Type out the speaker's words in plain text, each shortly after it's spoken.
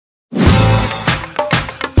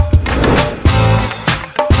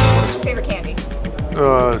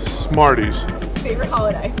Smarties. Favorite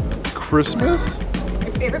holiday? Christmas?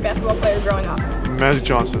 Your favorite basketball player growing up? Magic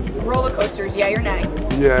Johnson. Roller coasters, yay or nay?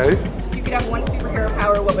 Yay. If you could have one superhero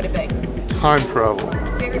power, what would it be? Time travel.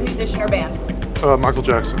 Favorite musician or band? Michael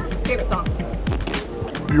Jackson. Favorite song?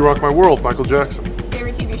 You Rock My World, Michael Jackson.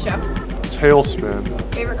 Favorite TV show?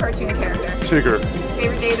 Tailspin. Favorite cartoon character? Tigger.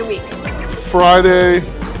 Favorite day of the week? Friday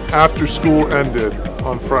after school ended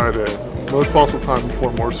on Friday. Most possible time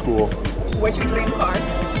before more school. What's your dream car?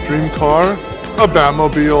 Dream car? A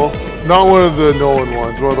Batmobile. Not one of the Nolan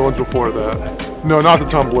ones, one of the ones before that. No, not the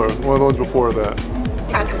Tumbler, one of the ones before that.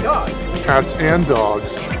 Cats or dogs? Cats and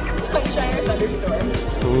dogs. Sunshine or thunderstorm?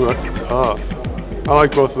 Ooh, that's tough. I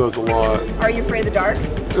like both of those a lot. Are you afraid of the dark?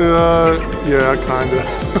 Yeah, kinda.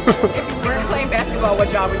 If you weren't playing basketball, what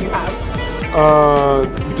job would you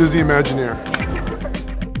have? Disney Imagineer.